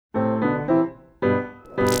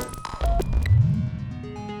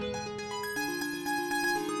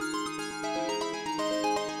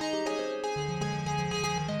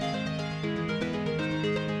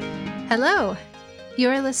Hello! You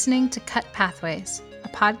are listening to Cut Pathways, a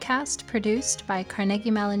podcast produced by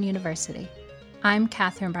Carnegie Mellon University. I'm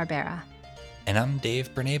Catherine Barbera. And I'm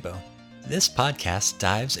Dave Bernabo. This podcast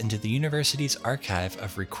dives into the university's archive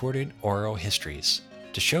of recorded oral histories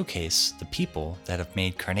to showcase the people that have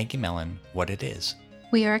made Carnegie Mellon what it is.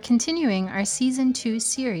 We are continuing our Season 2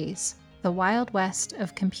 series, The Wild West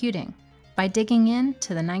of Computing, by digging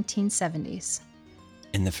into the 1970s.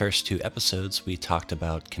 In the first two episodes, we talked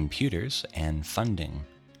about computers and funding.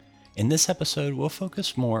 In this episode, we'll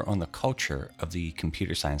focus more on the culture of the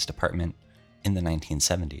computer science department in the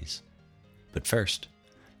 1970s. But first,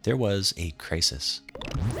 there was a crisis.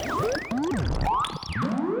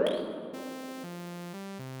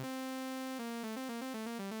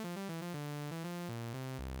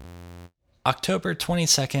 October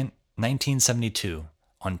 22nd, 1972.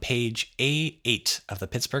 On page A8 of the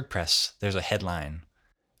Pittsburgh Press, there's a headline: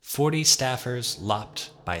 40 staffers lopped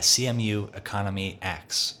by CMU economy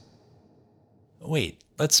axe. Wait,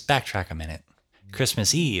 let's backtrack a minute.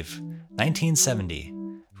 Christmas Eve, 1970.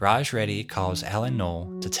 Raj Reddy calls Alan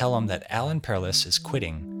Knoll to tell him that Alan Perlis is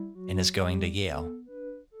quitting and is going to Yale.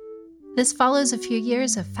 This follows a few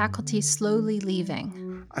years of faculty slowly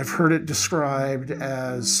leaving. I've heard it described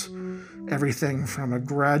as everything from a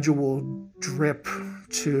gradual drip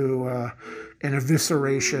to an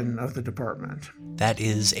evisceration of the department. That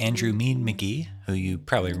is Andrew Mead McGee, who you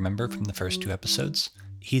probably remember from the first two episodes.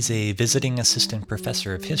 He's a visiting assistant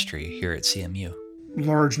professor of history here at CMU.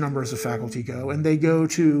 Large numbers of faculty go, and they go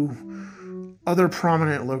to other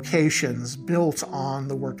prominent locations built on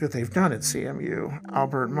the work that they've done at CMU.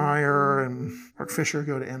 Albert Meyer and Mark Fisher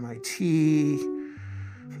go to MIT.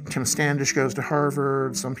 Tim Standish goes to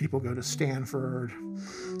Harvard. Some people go to Stanford.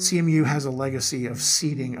 CMU has a legacy of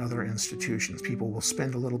seeding other institutions. People will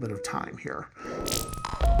spend a little bit of time here.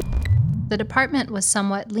 The department was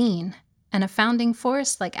somewhat lean, and a founding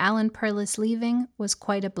force like Alan Perlis leaving was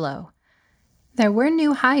quite a blow. There were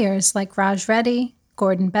new hires like Raj Reddy,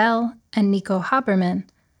 Gordon Bell, and Nico Haberman,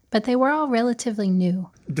 but they were all relatively new.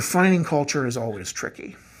 Defining culture is always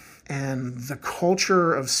tricky, and the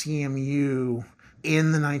culture of CMU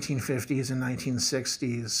in the 1950s and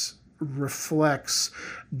 1960s reflects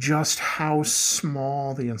just how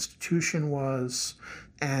small the institution was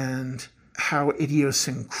and how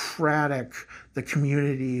idiosyncratic the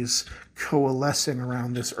communities coalescing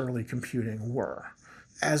around this early computing were.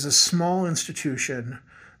 As a small institution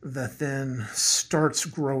that then starts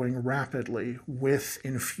growing rapidly with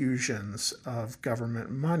infusions of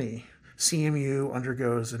government money, CMU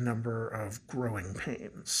undergoes a number of growing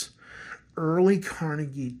pains. Early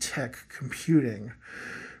Carnegie Tech computing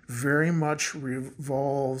very much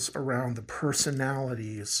revolves around the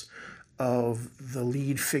personalities of the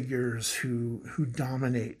lead figures who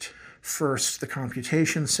dominate first the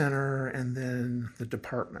computation center and then the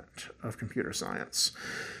Department of Computer Science.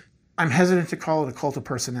 I'm hesitant to call it a cult of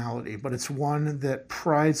personality, but it's one that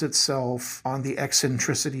prides itself on the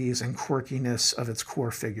eccentricities and quirkiness of its core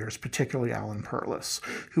figures, particularly Alan Perlis,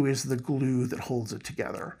 who is the glue that holds it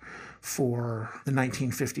together for the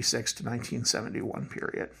 1956 to 1971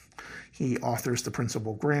 period. He authors the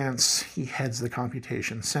principal grants, he heads the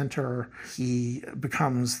computation center, he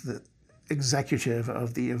becomes the executive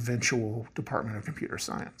of the eventual Department of Computer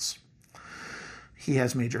Science. He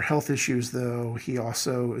has major health issues, though. He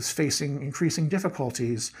also is facing increasing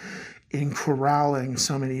difficulties in corralling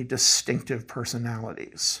so many distinctive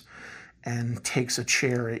personalities, and takes a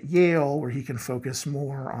chair at Yale where he can focus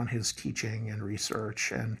more on his teaching and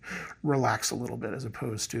research and relax a little bit as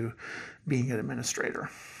opposed to being an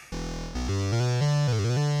administrator.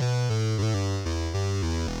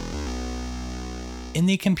 In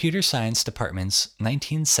the Computer Science Department's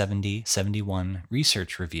 1970-71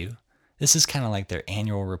 research review, this is kind of like their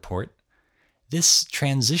annual report, this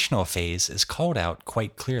transitional phase is called out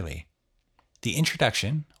quite clearly. The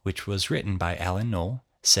introduction, which was written by Alan Knoll,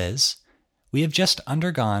 says, "We have just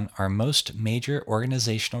undergone our most major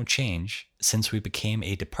organizational change since we became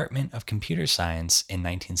a Department of Computer Science in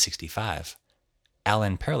 1965.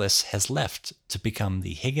 Alan Perlis has left to become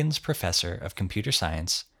the Higgins Professor of Computer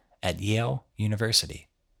Science at Yale University."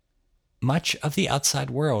 Much of the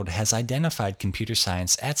outside world has identified computer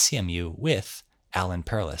science at CMU with Alan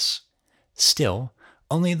Perlis. Still,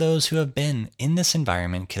 only those who have been in this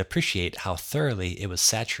environment can appreciate how thoroughly it was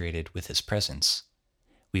saturated with his presence.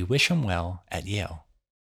 We wish him well at Yale.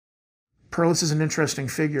 Perlis is an interesting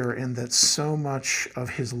figure in that so much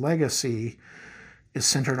of his legacy is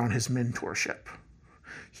centered on his mentorship.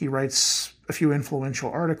 He writes a few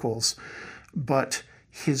influential articles, but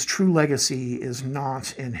his true legacy is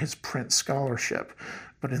not in his print scholarship,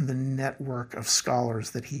 but in the network of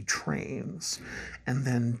scholars that he trains and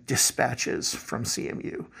then dispatches from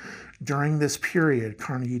CMU. During this period,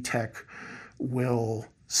 Carnegie Tech will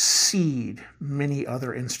seed many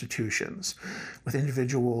other institutions with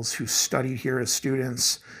individuals who studied here as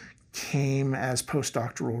students, came as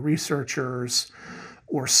postdoctoral researchers,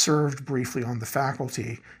 or served briefly on the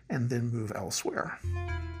faculty and then move elsewhere.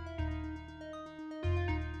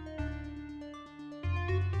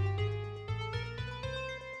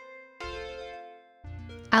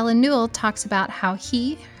 Alan Newell talks about how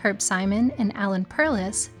he, Herb Simon, and Alan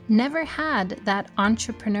Perlis never had that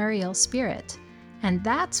entrepreneurial spirit, and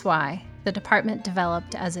that's why the department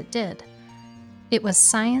developed as it did. It was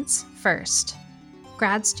science first.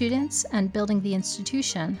 Grad students and building the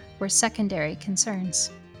institution were secondary concerns.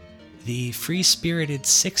 The free-spirited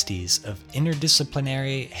 60s of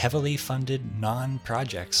interdisciplinary, heavily funded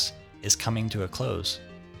non-projects is coming to a close.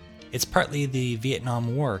 It's partly the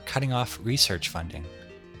Vietnam War cutting off research funding.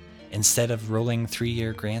 Instead of rolling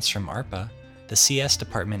 3-year grants from ARPA, the CS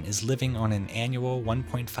department is living on an annual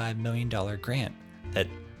 $1.5 million grant that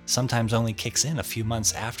sometimes only kicks in a few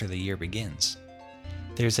months after the year begins.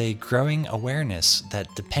 There's a growing awareness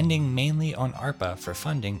that depending mainly on ARPA for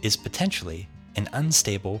funding is potentially an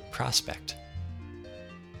unstable prospect.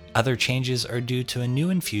 Other changes are due to a new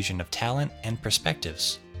infusion of talent and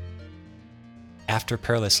perspectives. After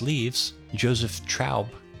Perlis leaves, Joseph Traub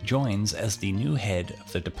joins as the new head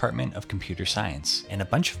of the Department of Computer Science, and a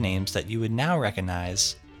bunch of names that you would now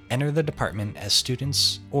recognize enter the department as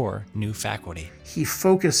students or new faculty. He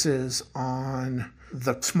focuses on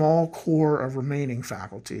the small core of remaining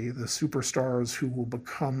faculty, the superstars who will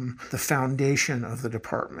become the foundation of the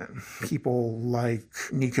department. People like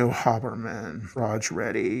Nico Haberman, Raj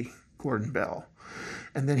Reddy, Gordon Bell.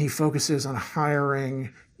 And then he focuses on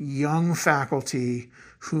hiring young faculty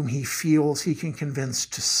whom he feels he can convince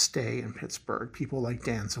to stay in Pittsburgh, people like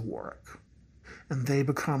Dan Zawarek. And they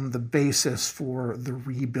become the basis for the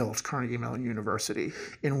rebuilt Carnegie Mellon University,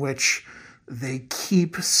 in which they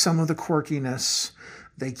keep some of the quirkiness,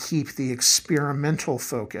 they keep the experimental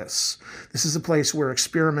focus. This is a place where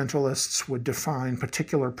experimentalists would define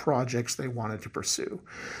particular projects they wanted to pursue.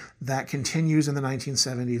 That continues in the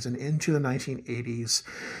 1970s and into the 1980s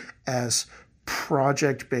as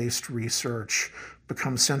project-based research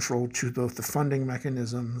becomes central to both the funding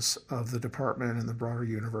mechanisms of the department and the broader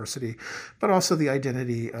university, but also the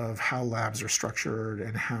identity of how labs are structured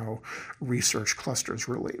and how research clusters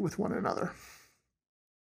relate with one another.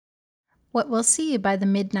 What we'll see by the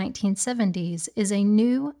mid-1970s is a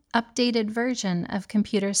new, updated version of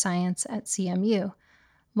computer science at CMU,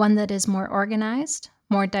 one that is more organized,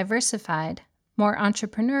 more diversified, more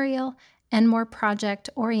entrepreneurial, and more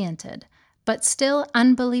project-oriented, but still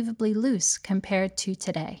unbelievably loose compared to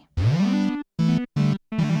today.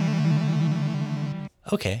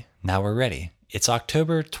 Okay, now we're ready. It's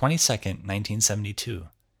October 22nd, 1972,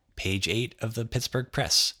 page 8 of the Pittsburgh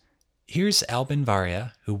Press. Here's Albin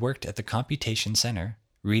Varia, who worked at the Computation Center,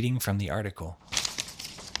 reading from the article.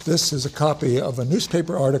 This is a copy of a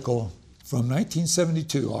newspaper article from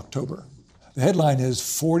 1972, October. The headline is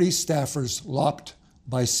 40 Staffers Lopped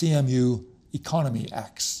by CMU Economy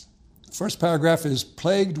Acts. The first paragraph is,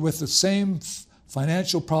 plagued with the same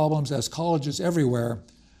financial problems as colleges everywhere,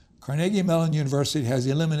 Carnegie Mellon University has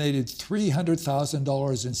eliminated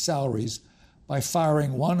 $300,000 in salaries by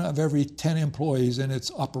firing 1 of every 10 employees in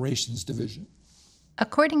its operations division.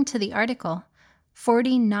 According to the article,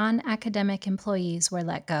 40 non-academic employees were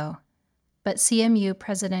let go, but CMU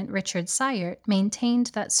President Richard Cyert maintained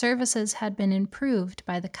that services had been improved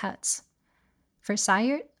by the cuts. For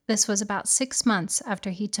Cyert, this was about 6 months after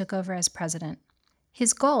he took over as president.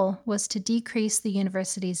 His goal was to decrease the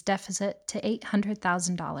university's deficit to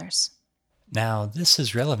 $800,000. Now, this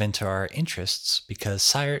is relevant to our interests because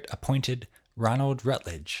Cyert appointed Ronald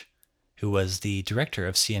Rutledge, who was the director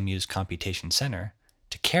of CMU's Computation Center,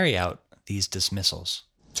 to carry out these dismissals.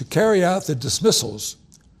 To carry out the dismissals,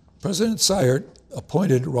 President Cyert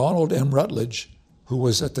appointed Ronald M. Rutledge, who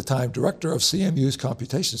was at the time director of CMU's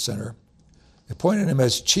Computation Center, appointed him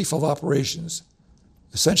as chief of operations,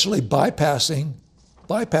 essentially bypassing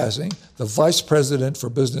the vice president for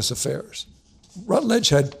business affairs. Rutledge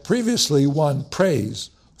had previously won praise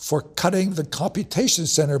for cutting the Computation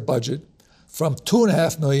Center budget from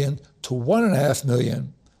 $2.5 million to $1.5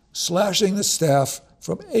 million, slashing the staff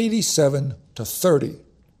from 87 to 30,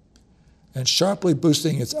 and sharply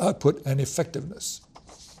boosting its output and effectiveness.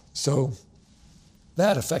 So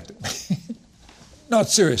that affected me. Not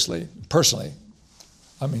seriously, personally.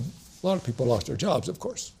 I mean, a lot of people lost their jobs, of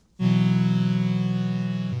course.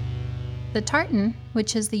 The Tartan,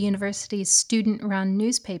 which is the university's student-run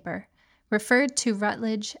newspaper, referred to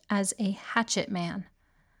Rutledge as a hatchet man,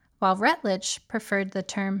 while Rutledge preferred the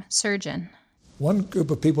term surgeon. One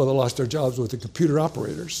group of people that lost their jobs was the computer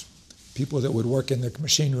operators, people that would work in the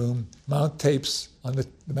machine room, mount tapes on the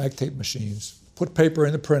mag tape machines, put paper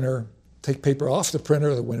in the printer, take paper off the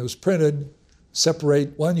printer when it was printed,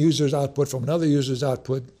 separate one user's output from another user's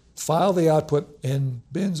output, file the output in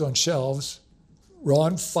bins on shelves.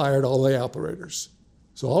 Ron fired all the operators.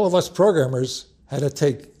 So all of us programmers had to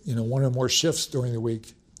take, one or more shifts during the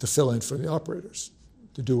week to fill in for the operators,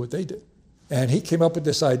 to do what they did. And he came up with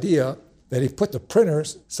this idea that he put the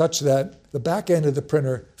printers such that the back end of the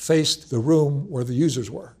printer faced the room where the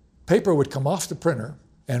users were. Paper would come off the printer,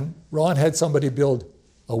 and Ron had somebody build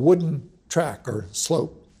a wooden track or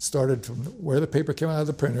slope, started from where the paper came out of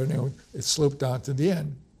the printer, and it sloped down to the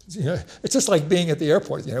end. It's just like being at the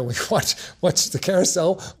airport. When you watch the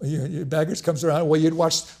carousel, your baggage comes around. Well, you'd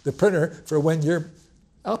watch the printer for when your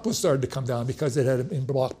output started to come down because it had in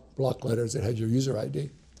block letters, it had your user ID.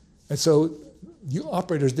 And so you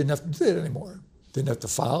operators didn't have to do that anymore. Didn't have to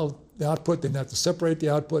file the output, didn't have to separate the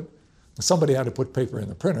output. Somebody had to put paper in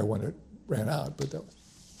the printer when it ran out.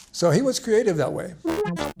 So he was creative that way.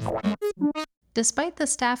 Despite the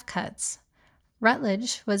staff cuts,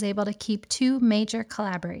 Rutledge was able to keep two major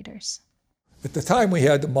collaborators. At the time, we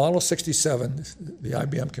had the Model 67, the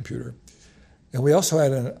IBM computer, and we also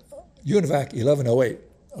had a UNIVAC 1108.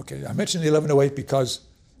 Okay, I mentioned the 1108 because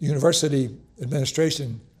the university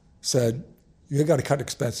administration said, you got to cut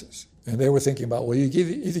expenses. And they were thinking about, well, you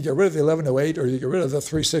either get rid of the 1108 or you get rid of the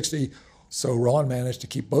 360. So Ron managed to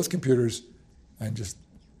keep both computers and just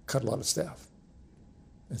cut a lot of staff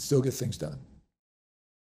and still get things done.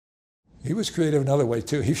 He was creative another way,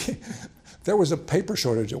 too. There was a paper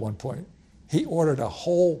shortage at one point. He ordered a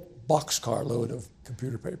whole boxcar load of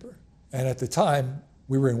computer paper. And at the time,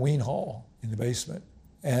 we were in Wien Hall in the basement.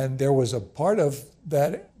 And there was a part of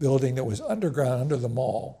that building that was underground under the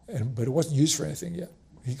mall, but it wasn't used for anything yet.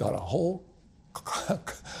 He got a whole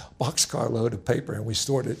boxcar load of paper, and we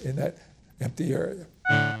stored it in that empty area.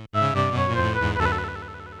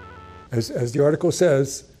 As the article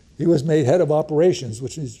says, he was made head of operations,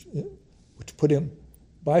 which put him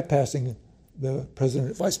bypassing the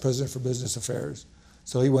vice president for business affairs.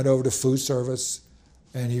 So he went over to food service,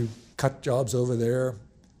 and he cut jobs over there,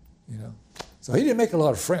 So he didn't make a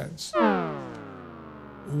lot of friends.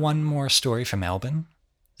 One more story from Albin.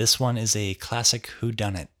 This one is a classic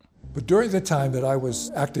whodunit. But during the time that I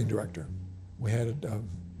was acting director, we had an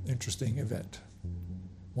interesting event.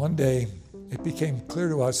 One day, it became clear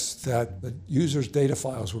to us that the users' data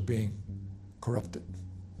files were being corrupted.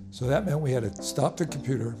 So that meant we had to stop the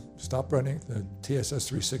computer, stop running the TSS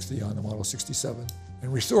 360 on the Model 67,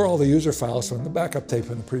 and restore all the user files from the backup tape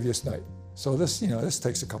from the previous night. So this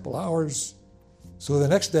takes a couple hours. So the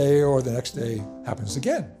next day or the next day happens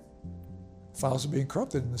again. Files are being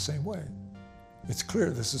corrupted in the same way. It's clear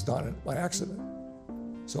this is not by accident.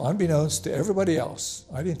 So unbeknownst to everybody else,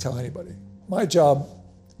 I didn't tell anybody. My job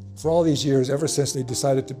for all these years, ever since they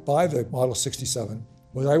decided to buy the Model 67,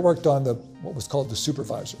 was I worked on what was called the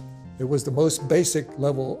supervisor. It was the most basic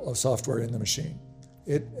level of software in the machine.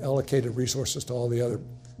 It allocated resources to all the other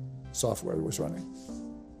software that was running.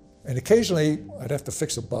 And occasionally, I'd have to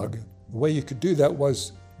fix a bug. The way you could do that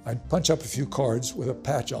was I'd punch up a few cards with a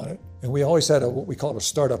patch on it, and we always had what we called a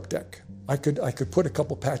startup deck. I could put a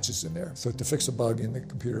couple patches in there so to fix a bug in the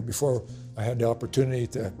computer before I had the opportunity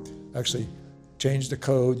to actually change the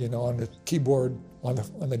code, on the keyboard on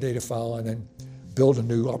the data file, and then build a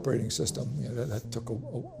new operating system. That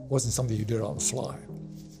wasn't something you did on the fly.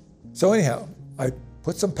 So anyhow, I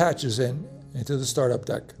put some patches into the startup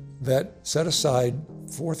deck that set aside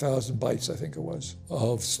 4,000 bytes, I think it was,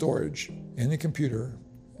 of storage in the computer,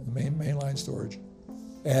 the mainline storage.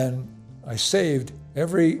 And I saved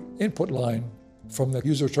every input line from the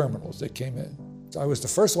user terminals that came in. So I was the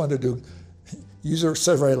first one to do user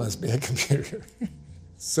surveillance via computer.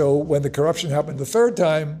 So when the corruption happened the third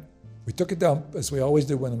time, we took a dump, as we always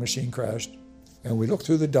did when the machine crashed, and we looked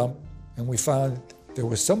through the dump, and we found there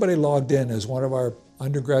was somebody logged in as one of our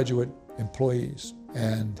undergraduate employees,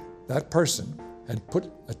 and that person had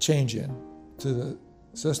put a change in to the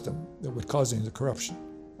system that was causing the corruption.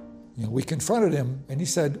 We confronted him, and he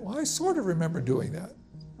said, well, I sort of remember doing that.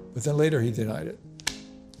 But then later he denied it.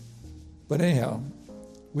 But anyhow,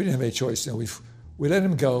 we didn't have any choice. We let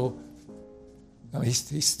him go. He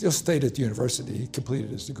still stayed at the university. He completed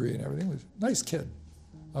his degree and everything. He was a nice kid.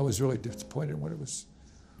 I was really disappointed when we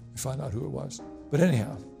found out who it was. But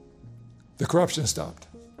anyhow, the corruption stopped.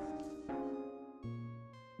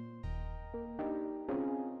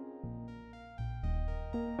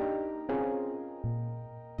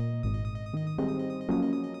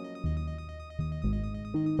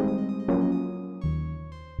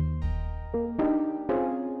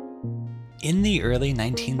 In the early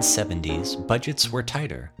 1970s, budgets were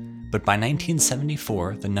tighter, but by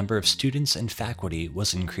 1974, the number of students and faculty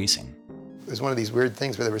was increasing. It was one of these weird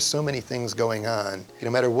things where there were so many things going on. No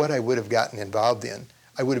matter what I would have gotten involved in,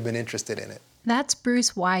 I would have been interested in it. That's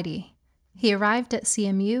Bruce Whitey. He arrived at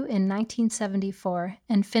CMU in 1974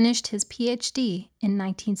 and finished his PhD in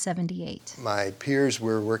 1978. My peers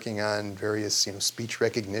were working on various, speech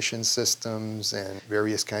recognition systems and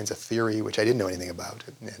various kinds of theory, which I didn't know anything about.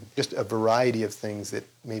 And just a variety of things that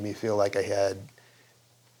made me feel like I had,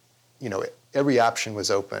 every option was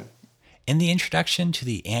open. In the introduction to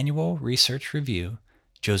the annual research review,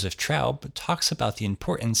 Joseph Traub talks about the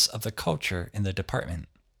importance of the culture in the department,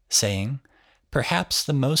 saying, "Perhaps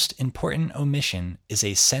the most important omission is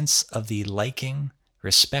a sense of the liking,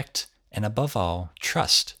 respect, and above all,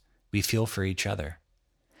 trust we feel for each other.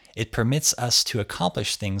 It permits us to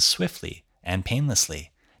accomplish things swiftly and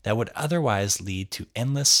painlessly that would otherwise lead to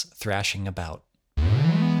endless thrashing about."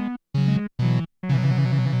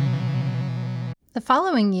 The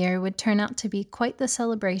following year would turn out to be quite the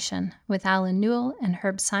celebration, with Alan Newell and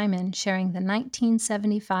Herb Simon sharing the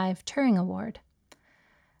 1975 Turing Award.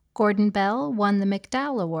 Gordon Bell won the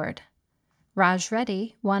McDowell Award. Raj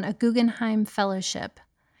Reddy won a Guggenheim Fellowship.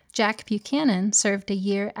 Jack Buchanan served a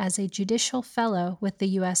year as a judicial fellow with the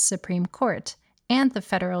U.S. Supreme Court and the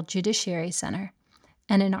Federal Judiciary Center.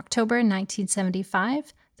 And in October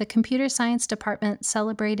 1975, the Computer Science Department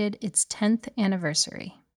celebrated its 10th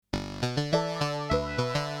anniversary.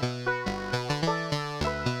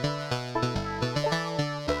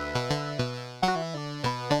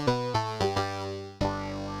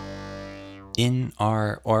 In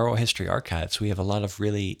our oral history archives, we have a lot of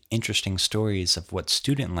really interesting stories of what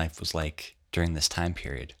student life was like during this time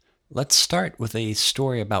period. Let's start with a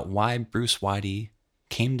story about why Bruce Whitey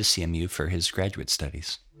came to CMU for his graduate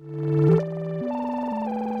studies.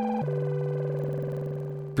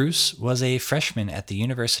 Bruce was a freshman at the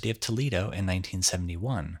University of Toledo in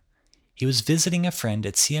 1971. He was visiting a friend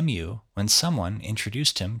at CMU when someone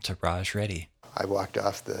introduced him to Raj Reddy. I walked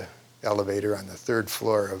off the elevator on the third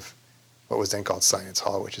floor of what was then called Science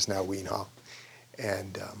Hall, which is now Wien Hall.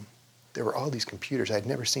 And there were all these computers. I had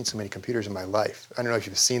never seen so many computers in my life. I don't know if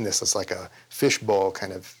you've seen this. It's like a fishbowl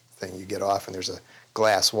kind of thing. You get off and there's a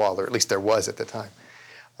glass wall, or at least there was at the time.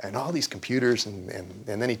 And all these computers, and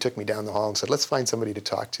then he took me down the hall and said, "Let's find somebody to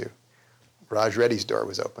talk to." Raj Reddy's door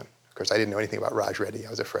was open. Of course, I didn't know anything about Raj Reddy. I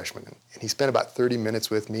was a freshman. And he spent about 30 minutes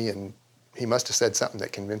with me, and he must have said something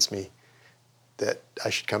that convinced me that I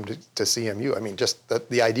should come to CMU. I mean, just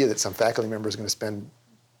the idea that some faculty member is going to spend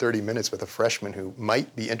 30 minutes with a freshman who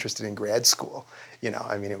might be interested in grad school,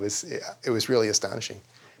 it was really astonishing.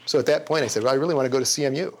 So at that point, I said, well, I really want to go to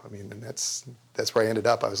CMU. And that's where I ended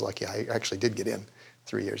up. I was lucky. I actually did get in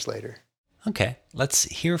 3 years later. Okay, let's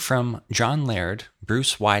hear from John Laird,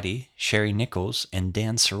 Bruce Whitey, Sherry Nichols, and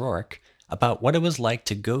Dan Sorork about what it was like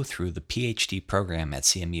to go through the PhD program at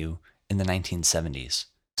CMU in the 1970s.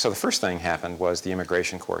 So the first thing happened was the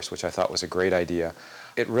immigration course, which I thought was a great idea.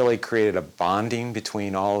 It really created a bonding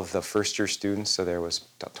between all of the first-year students, so there was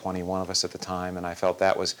 21 of us at the time, and I felt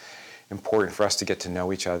that was important for us to get to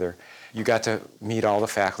know each other. You got to meet all the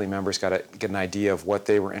faculty members, got to get an idea of what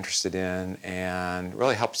they were interested in, and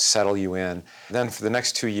really helped settle you in. Then for the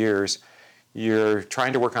next 2 years, you're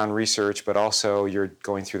trying to work on research, but also you're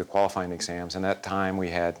going through the qualifying exams. And that time we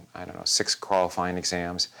had, 6 qualifying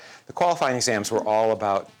exams. The qualifying exams were all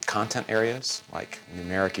about content areas, like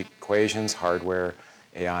numeric equations, hardware,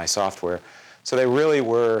 AI, software. So they really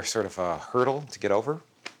were sort of a hurdle to get over.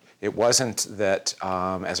 It wasn't that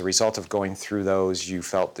as a result of going through those, you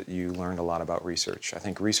felt that you learned a lot about research. I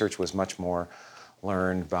think research was much more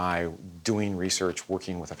learned by doing research,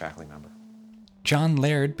 working with a faculty member. John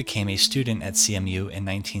Laird became a student at CMU in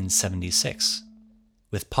 1976.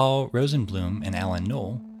 With Paul Rosenblum and Alan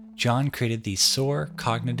Knoll, John created the SOAR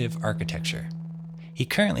cognitive architecture. He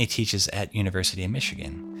currently teaches at University of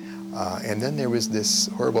Michigan. And then there was this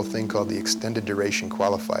horrible thing called the extended duration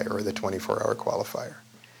qualifier, or the 24-hour qualifier,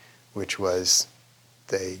 which was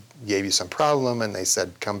they gave you some problem and they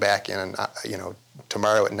said, come back in,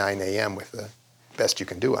 tomorrow at 9 a.m. with the best you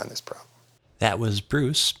can do on this problem. That was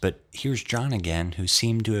Bruce, but here's John again, who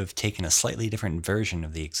seemed to have taken a slightly different version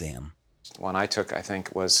of the exam. One I took, I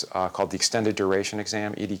think, was called the Extended Duration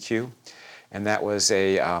Exam, EDQ, and that was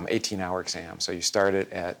a 18-hour exam. So you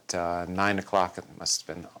started at 9 o'clock, it must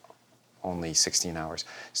have been only 16 hours.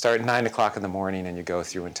 Start at 9 o'clock in the morning and you go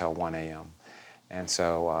through until 1 a.m. And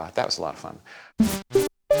so that was a lot of fun.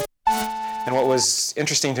 And what was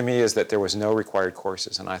interesting to me is that there was no required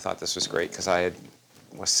courses, and I thought this was great because I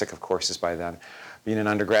was sick of courses by then, being an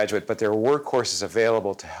undergraduate, but there were courses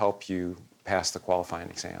available to help you pass the qualifying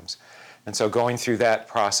exams. And so going through that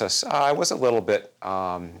process, I was a little bit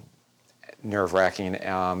nerve-wracking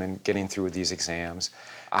in getting through these exams.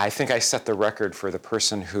 I think I set the record for the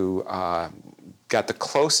person who got the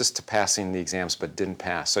closest to passing the exams but didn't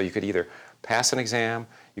pass. So you could either pass an exam,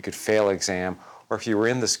 you could fail an exam, or if you were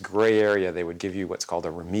in this gray area, they would give you what's called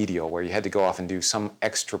a remedial, where you had to go off and do some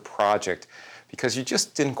extra project because you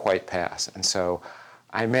just didn't quite pass. And so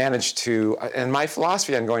I managed to, and my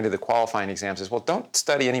philosophy on going to the qualifying exams is, well, don't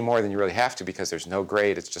study any more than you really have to because there's no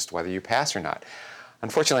grade, it's just whether you pass or not.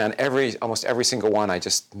 Unfortunately, on almost every single one, I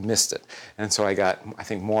just missed it. And so I got, I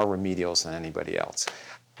think, more remedials than anybody else.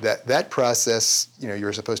 That process, you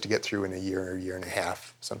were supposed to get through in a year or year and a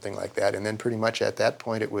half, something like that. And then pretty much at that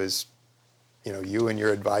point, it was, you and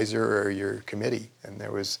your advisor or your committee. And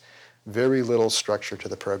there was very little structure to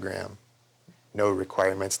the program. No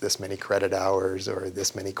requirements, this many credit hours or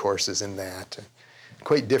this many courses in that.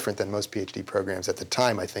 Quite different than most PhD programs at the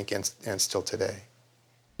time, I think, and still today.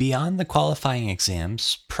 Beyond the qualifying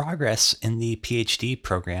exams, progress in the PhD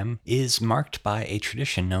program is marked by a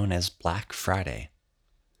tradition known as Black Friday.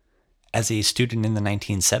 As a student in the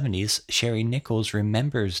 1970s, Sherry Nichols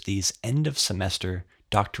remembers these end-of-semester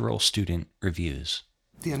doctoral student reviews.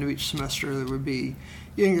 At the end of each semester, there would be,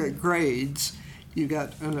 you didn't get grades, you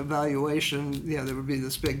got an evaluation. There would be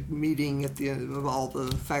this big meeting at the end of all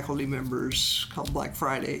the faculty members called Black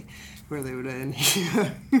Friday, where they would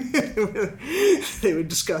they would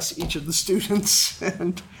discuss each of the students,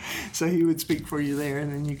 and so he would speak for you there,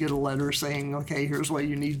 and then you get a letter saying, okay, here's what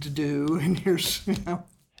you need to do, and here's,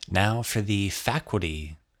 Now for the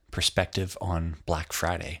faculty perspective on Black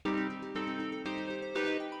Friday.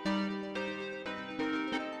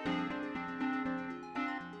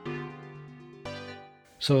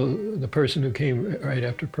 So the person who came right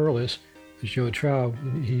after Perlis was Joe Traub.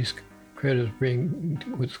 He's credited with bringing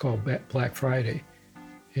what's called Black Friday.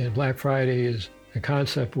 And Black Friday is a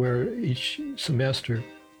concept where each semester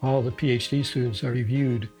all the PhD students are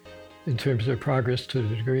reviewed in terms of their progress to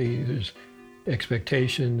the degree. There's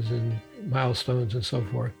expectations and milestones and so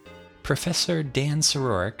forth. Professor Dan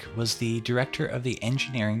Sororik was the director of the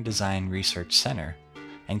Engineering Design Research Center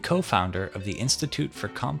and co-founder of the Institute for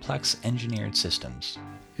Complex Engineered Systems.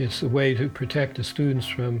 It's a way to protect the students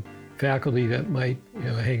from faculty that might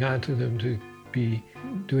hang on to them to be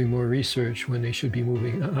doing more research when they should be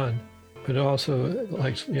moving on. But also,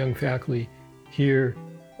 like young faculty, hear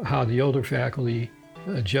how the older faculty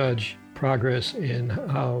judge progress and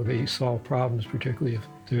how they solve problems, particularly if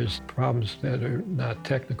there's problems that are not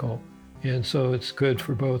technical. And so it's good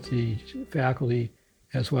for both the faculty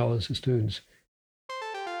as well as the students.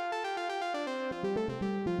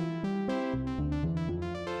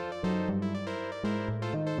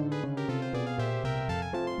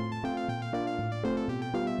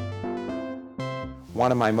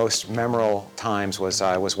 One of my most memorable times was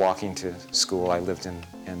I was walking to school. I lived in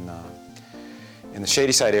the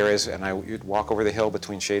Shadyside areas, and I would walk over the hill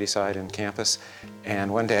between Shadyside and campus.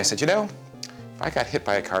 And one day I said, if I got hit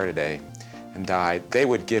by a car today and died, they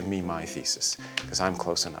would give me my thesis because I'm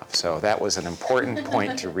close enough. So that was an important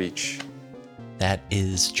point to reach. That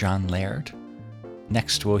is John Laird.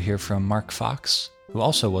 Next, we'll hear from Mark Fox, who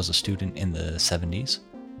also was a student in the 70s.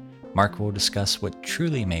 Mark will discuss what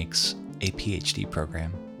truly makes a PhD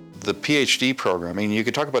program. The PhD program, you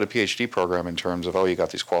could talk about a PhD program in terms of, you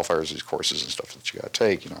got these qualifiers, these courses and stuff that you got to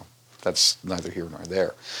take, That's neither here nor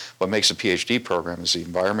there. What makes a PhD program is the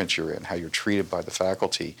environment you're in, how you're treated by the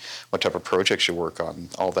faculty, what type of projects you work on,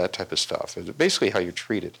 all that type of stuff. It's basically how you're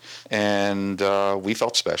treated. And we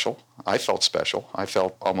felt special. I felt special. I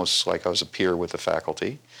felt almost like I was a peer with the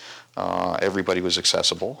faculty. Everybody was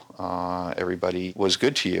accessible. Everybody was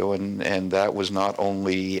good to you, and that was not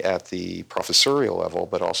only at the professorial level,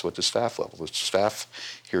 but also at the staff level. The staff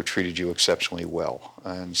here treated you exceptionally well,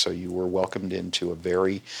 and so you were welcomed into a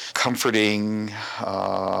very comforting,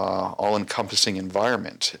 all-encompassing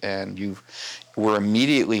environment, and you were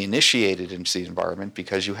immediately initiated into the environment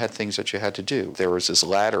because you had things that you had to do. There was this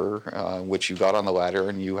ladder, which you got on the ladder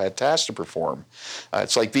and you had tasks to perform.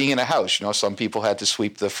 It's like being in a house. Some people had to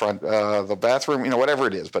sweep the front, the bathroom, whatever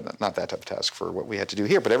it is, but not that type of task for what we had to do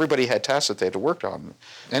here. But everybody had tasks that they had to work on.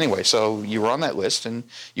 Anyway, so you were on that list and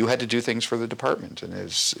you had to do things for the department. And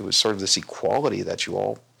it was sort of this equality that you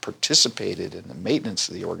all participated in the maintenance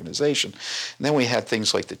of the organization. And then we had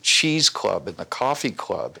things like the cheese club and the coffee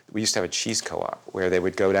club. We used to have a cheese co-op where they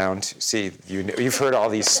would go down to see, you've heard all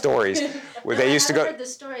these stories where they used to go. I've heard the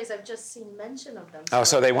stories, I've just seen mention of them.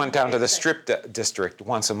 So they went down to the strip district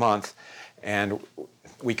once a month, and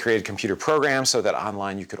we created computer programs so that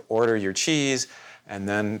online you could order your cheese, And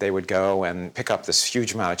then they would go and pick up this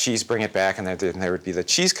huge amount of cheese, bring it back, and then there would be the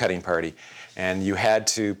cheese cutting party. And you had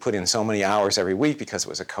to put in so many hours every week because it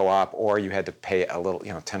was a co-op, or you had to pay a little,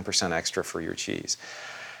 10% extra for your cheese.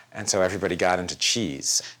 And so everybody got into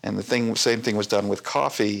cheese. And the same thing was done with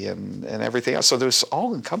coffee and everything else. So there was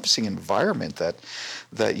all-encompassing environment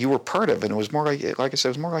that you were part of, and it was more like I said,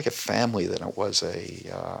 it was more like a family than it was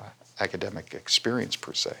a academic experience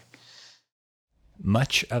per se.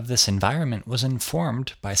 Much of this environment was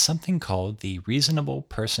informed by something called the reasonable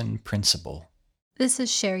person principle. This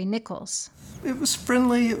is Sherry Nichols. It was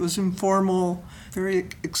friendly, it was informal, very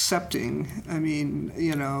accepting. I mean,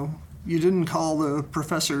 you didn't call the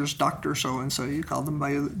professors Dr. So-and-so, you called them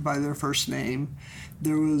by their first name.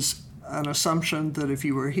 There was an assumption that if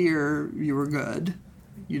you were here, you were good.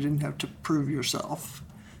 You didn't have to prove yourself.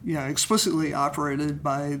 Explicitly operated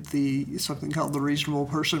by something called the reasonable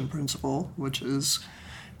person principle, which is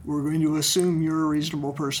we're going to assume you're a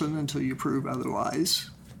reasonable person until you prove otherwise.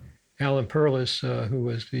 Alan Perlis, who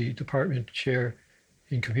was the department chair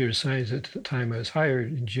in computer science at the time I was hired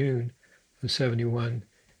in June of '71,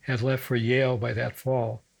 had left for Yale by that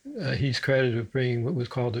fall. He's credited with bringing what was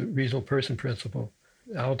called the reasonable person principle.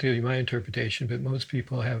 I'll tell you my interpretation, but most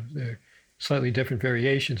people have their slightly different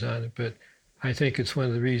variations on it. But I think it's one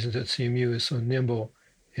of the reasons that CMU is so nimble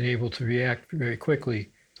and able to react very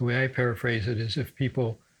quickly. The way I paraphrase it is if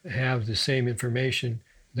people have the same information,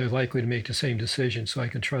 they're likely to make the same decision, so I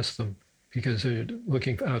can trust them because they're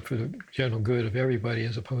looking out for the general good of everybody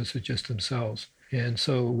as opposed to just themselves. And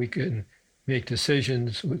so we can make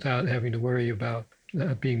decisions without having to worry about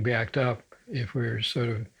not being backed up if we're sort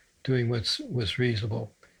of doing what's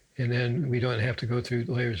reasonable. And then we don't have to go through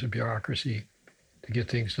layers of bureaucracy to get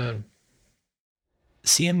things done.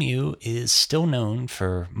 CMU is still known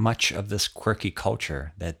for much of this quirky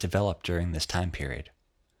culture that developed during this time period,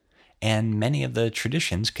 and many of the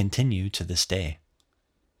traditions continue to this day.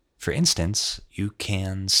 For instance, you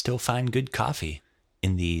can still find good coffee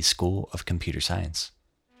in the School of Computer Science.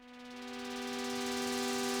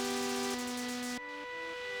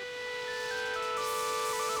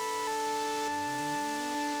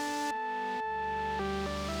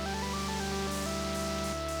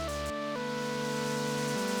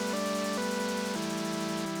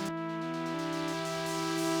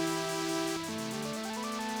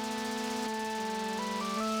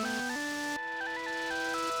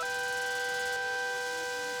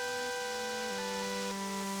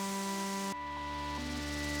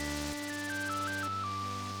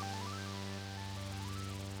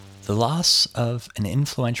 The loss of an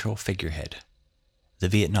influential figurehead, the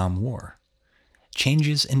Vietnam War,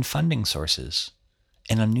 changes in funding sources,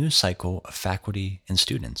 and a new cycle of faculty and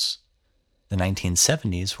students. The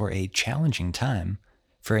 1970s were a challenging time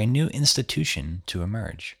for a new institution to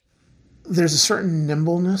emerge. There's a certain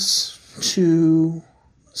nimbleness to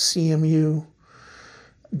CMU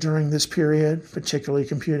during this period, particularly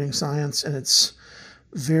computing science, and it's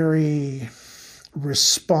very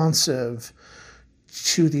responsive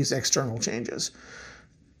to these external changes.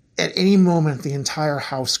 At any moment, the entire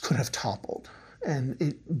house could have toppled, and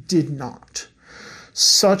it did not.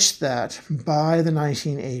 Such that by the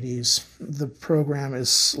 1980s, the program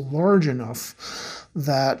is large enough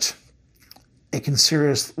that it can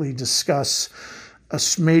seriously discuss a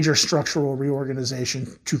major structural reorganization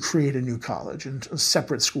to create a new college and a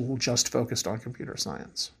separate school just focused on computer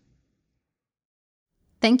science.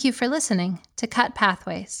 Thank you for listening to Cut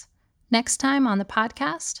Pathways. Next time on the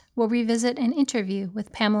podcast, we'll revisit an interview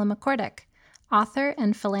with Pamela McCordick, author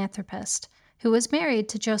and philanthropist, who was married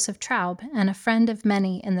to Joseph Traub and a friend of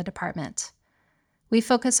many in the department. We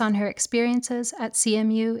focus on her experiences at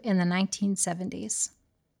CMU in the 1970s.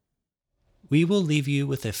 We will leave you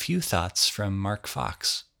with a few thoughts from Mark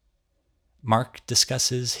Fox. Mark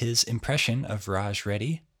discusses his impression of Raj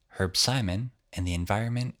Reddy, Herb Simon, and the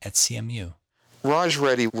environment at CMU. Raj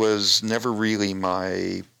Reddy was never really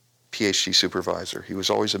my PhD supervisor. He was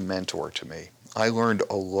always a mentor to me. I learned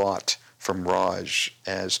a lot from Raj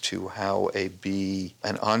as to how to be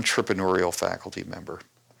an entrepreneurial faculty member.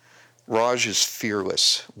 Raj is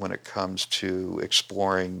fearless when it comes to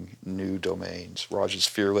exploring new domains. Raj is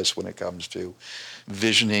fearless when it comes to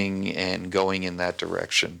visioning and going in that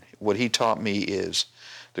direction. What he taught me is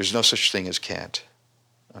there's no such thing as can't.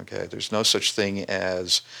 Okay? There's no such thing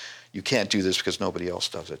as you can't do this because nobody else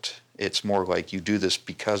does it. It's more like you do this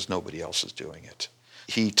because nobody else is doing it.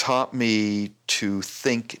 He taught me to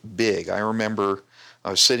think big. I remember I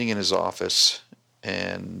was sitting in his office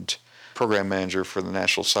and program manager for the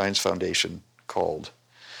National Science Foundation called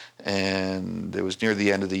And it was near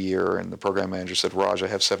the end of the year, and the program manager said, Raj, I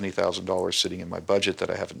have $70,000 sitting in my budget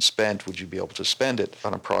that I haven't spent. Would you be able to spend it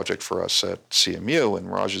on a project for us at CMU?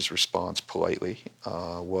 And Raj's response politely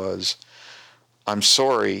was, I'm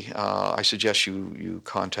sorry, I suggest you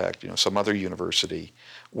contact some other university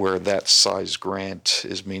where that size grant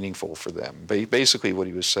is meaningful for them. Basically what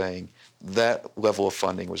he was saying, that level of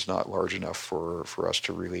funding was not large enough for us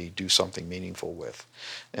to really do something meaningful with.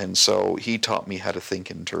 And so he taught me how to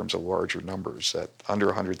think in terms of larger numbers, that under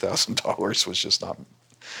 $100,000 was just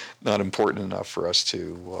not important enough for us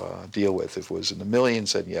to deal with. If it was in the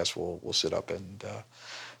millions, then yes, we'll sit up and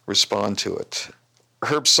respond to it.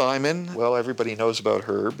 Herb Simon, well, everybody knows about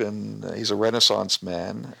Herb, and he's a Renaissance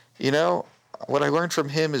man. What I learned from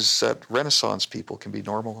him is that Renaissance people can be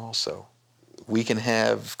normal also. We can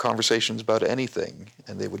have conversations about anything,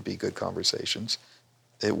 and they would be good conversations.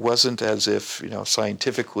 It wasn't as if,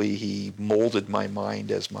 scientifically he molded my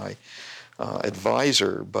mind as my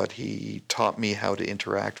advisor, but he taught me how to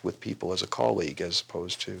interact with people as a colleague as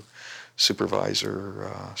opposed to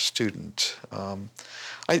supervisor, student.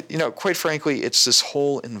 Quite frankly, it's this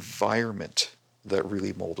whole environment that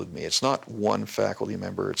really molded me. It's not one faculty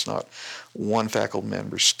member. It's not one faculty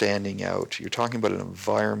member standing out. You're talking about an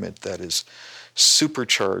environment that is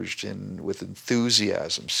supercharged with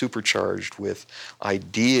enthusiasm, supercharged with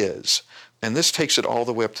ideas. And this takes it all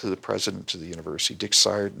the way up to the president of the university, Dick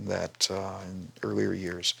Sayert, in earlier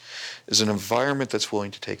years, is an environment that's willing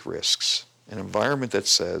to take risks, an environment that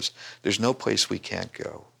says there's no place we can't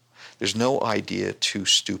go. There's no idea too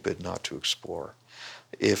stupid not to explore.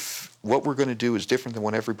 If what we're going to do is different than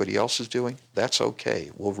what everybody else is doing, that's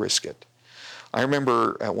okay. We'll risk it. I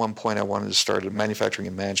remember at one point I wanted to start a manufacturing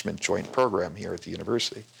and management joint program here at the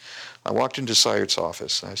university. I walked into Sayert's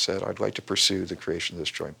office and I said, I'd like to pursue the creation of this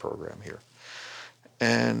joint program here.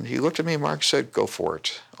 And he looked at me and Mark said, go for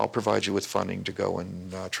it. I'll provide you with funding to go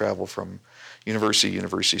and travel from university to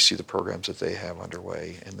university, see the programs that they have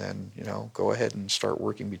underway, and then, go ahead and start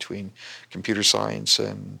working between computer science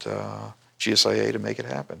and GSIA to make it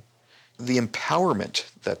happen. The empowerment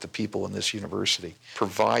that the people in this university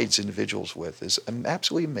provides individuals with is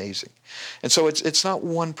absolutely amazing. And so it's not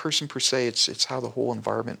one person per se, it's how the whole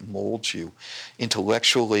environment molds you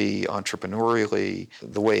intellectually, entrepreneurially,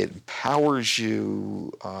 the way it empowers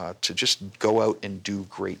you to just go out and do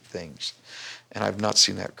great things. And I've not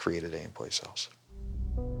seen that created anyplace else.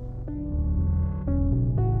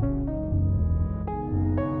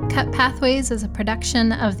 Cut Pathways is a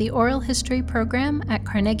production of the Oral History program at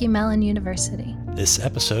Carnegie Mellon University. This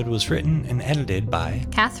episode was written and edited by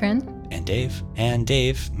Catherine and Dave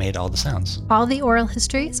made all the sounds. All the oral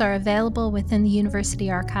histories are available within the university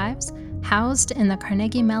archives, housed in the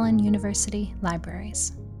Carnegie Mellon University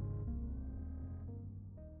libraries.